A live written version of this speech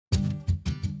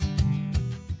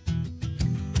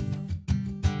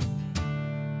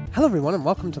Hello everyone and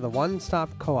welcome to the One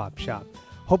Stop Co-op Shop.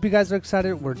 Hope you guys are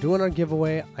excited. We're doing our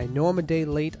giveaway. I know I'm a day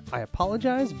late. I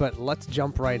apologize, but let's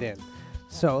jump right in.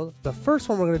 So the first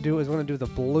one we're going to do is we're going to do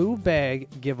the blue bag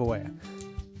giveaway.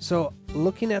 So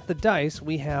looking at the dice,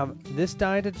 we have this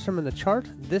die to determine the chart,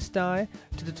 this die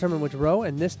to determine which row,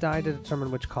 and this die to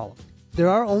determine which column. There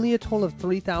are only a total of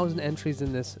 3,000 entries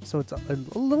in this, so it's a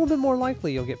little bit more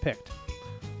likely you'll get picked.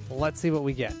 Let's see what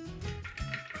we get.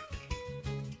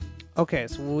 Okay,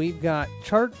 so we've got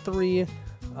chart 3,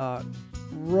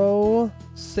 row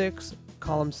 6,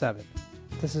 column 7.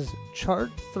 This is chart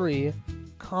 3,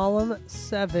 column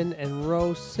 7, and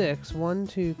row 6. 1,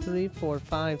 2, 3, 4,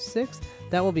 5, 6.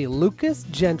 That will be Lucas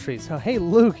Gentry. So, hey,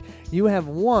 Luke, you have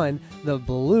won the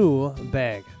blue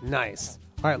bag. Nice.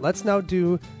 All right, let's now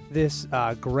do this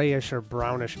grayish or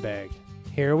brownish bag.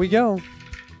 Here we go.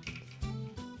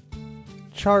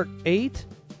 Chart 8.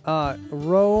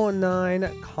 Row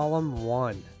 9, column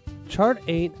 1. Chart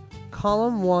 8,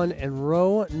 column 1, and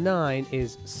row 9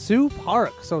 is Sue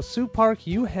Park. So, Sue Park,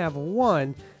 you have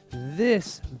won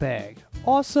this bag.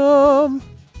 Awesome!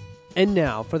 And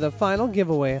now, for the final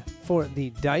giveaway for the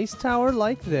dice tower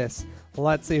like this,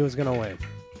 let's see who's going to win.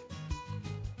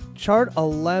 Chart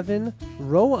 11,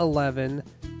 row 11,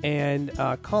 and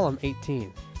column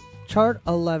 18. Chart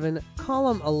 11,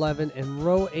 column 11, and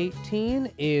row 18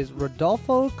 is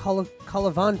Rodolfo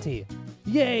Calavanti.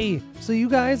 Yay! So you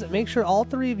guys, make sure all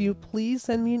three of you please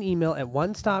send me an email at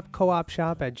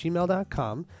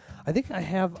onestopcoopshop@gmail.com. I think I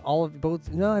have all of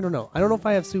both. No, I don't know. I don't know if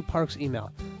I have Sue Park's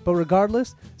email. But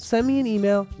regardless, send me an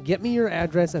email, get me your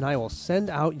address, and I will send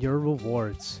out your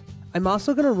rewards. I'm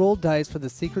also going to roll dice for the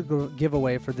secret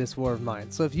giveaway for This War of Mine.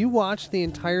 So if you watch the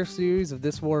entire series of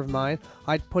This War of Mine,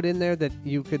 I'd put in there that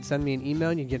you could send me an email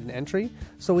and you get an entry.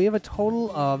 So we have a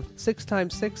total of 6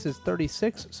 times 6 is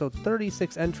 36, so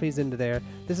 36 entries into there.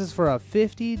 This is for a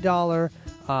 $50,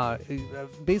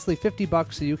 basically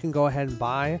 $50, so you can go ahead and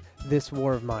buy This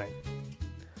War of Mine.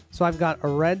 So I've got a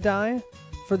red die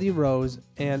for the rows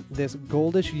and this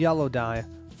goldish yellow die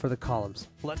for the columns.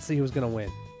 Let's see who's going to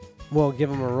win. We'll give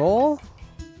them a roll,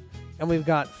 and we've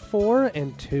got 4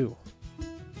 and 2.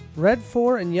 Red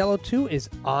 4 and yellow 2 is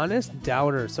Honest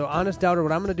Doubter. So Honest Doubter,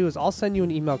 what I'm going to do is I'll send you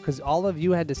an email because all of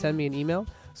you had to send me an email.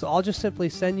 So I'll just simply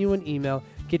send you an email,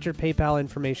 get your PayPal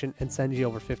information, and send you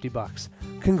over $50.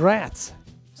 Congrats!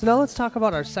 So now let's talk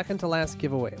about our second to last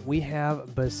giveaway. We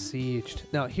have Besieged.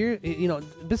 Now here, you know,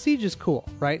 Besieged is cool,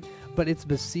 right? But it's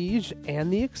Besieged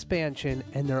and the expansion,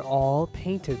 and they're all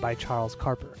painted by Charles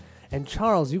Carper. And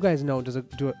Charles, you guys know, does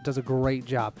a great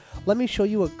job. Let me show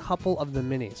you a couple of the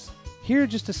minis. Here are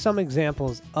just some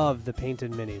examples of the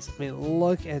painted minis. I mean,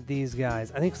 look at these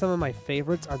guys. I think some of my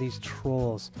favorites are these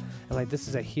trolls. And like, this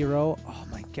is a hero. Oh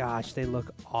my gosh, they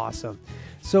look awesome.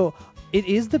 So it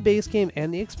is the base game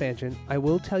and the expansion. I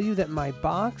will tell you that my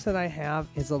box that I have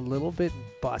is a little bit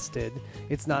busted.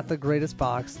 It's not the greatest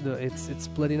box. It's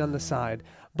splitting on the side.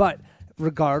 But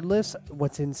regardless,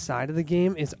 what's inside of the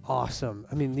game is awesome.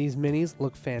 I mean, these minis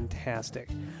look fantastic.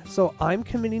 So I'm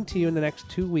committing to you in the next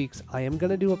 2 weeks, I am going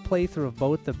to do a playthrough of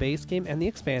both the base game and the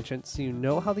expansion so you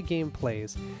know how the game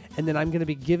plays. And then I'm going to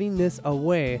be giving this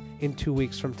away in 2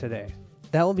 weeks from today.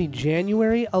 That will be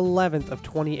January 11th of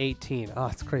 2018. Oh,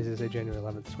 it's crazy to say January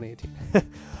 11th, 2018.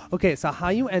 Okay, so how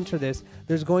you enter this,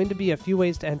 there's going to be a few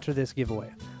ways to enter this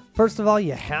giveaway. First of all,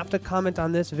 you have to comment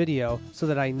on this video so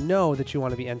that I know that you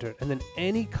want to be entered. And then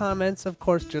any comments, of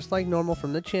course, just like normal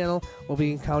from the channel, will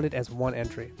be counted as one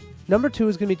entry. Number 2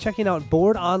 is going to be checking out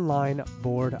Board Online,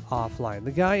 Board Offline.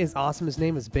 The guy is awesome. His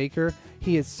name is Baker.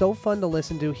 He is so fun to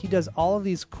listen to. He does all of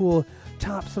these cool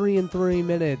top 3 in 3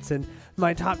 minutes and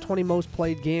my top 20 most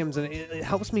played games. And it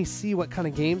helps me see what kind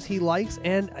of games he likes.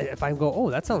 And if I go,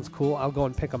 oh, that sounds cool, I'll go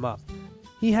and pick them up.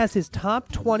 He has his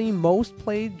top 20 most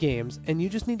played games, and you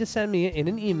just need to send me in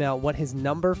an email what his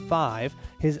number 5,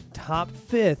 his top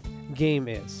 5th game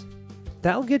is.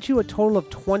 That'll get you a total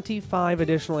of 25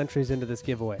 additional entries into this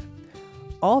giveaway.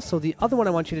 Also, the other one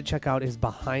I want you to check out is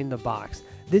Behind the Box.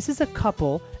 This is a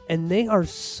couple, and they are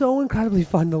so incredibly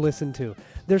fun to listen to.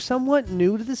 They're somewhat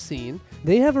new to the scene.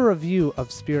 They have a review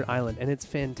of Spirit Island, and it's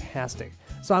fantastic.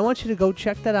 So I want you to go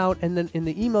check that out, and then in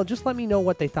the email, just let me know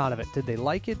what they thought of it. Did they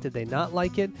like it? Did they not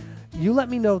like it? You let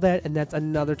me know that, and that's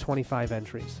another 25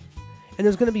 entries. And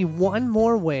there's going to be one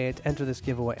more way to enter this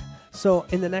giveaway. So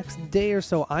in the next day or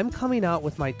so, I'm coming out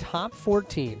with my top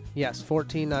 14. Yes,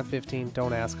 14, not 15.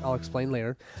 Don't ask. I'll explain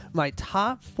later. My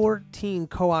top 14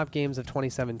 co-op games of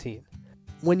 2017.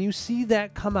 When you see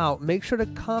that come out, make sure to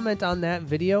comment on that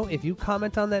video. If you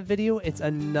comment on that video, it's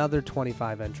another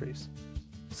 25 entries.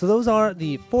 So those are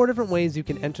the 4 different ways you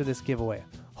can enter this giveaway.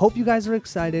 Hope you guys are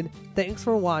excited. Thanks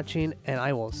for watching, and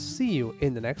I will see you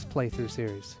in the next playthrough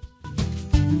series.